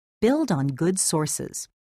Build on good sources.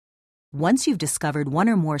 Once you've discovered one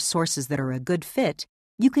or more sources that are a good fit,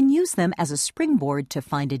 you can use them as a springboard to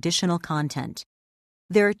find additional content.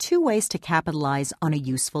 There are two ways to capitalize on a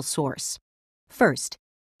useful source. First,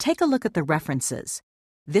 take a look at the references.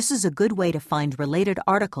 This is a good way to find related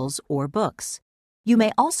articles or books. You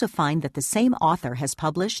may also find that the same author has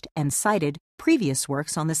published and cited previous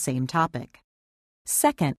works on the same topic.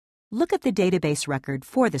 Second, look at the database record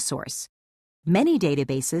for the source. Many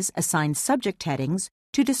databases assign subject headings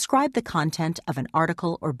to describe the content of an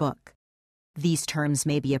article or book. These terms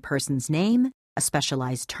may be a person's name, a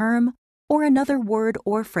specialized term, or another word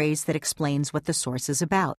or phrase that explains what the source is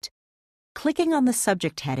about. Clicking on the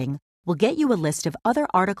subject heading will get you a list of other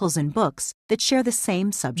articles and books that share the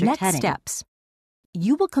same subject heading. Next steps.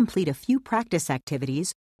 You will complete a few practice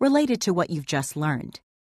activities related to what you've just learned.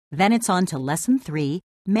 Then it's on to Lesson 3,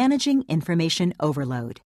 Managing Information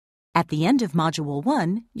Overload. At the end of Module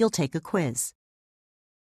 1, you'll take a quiz.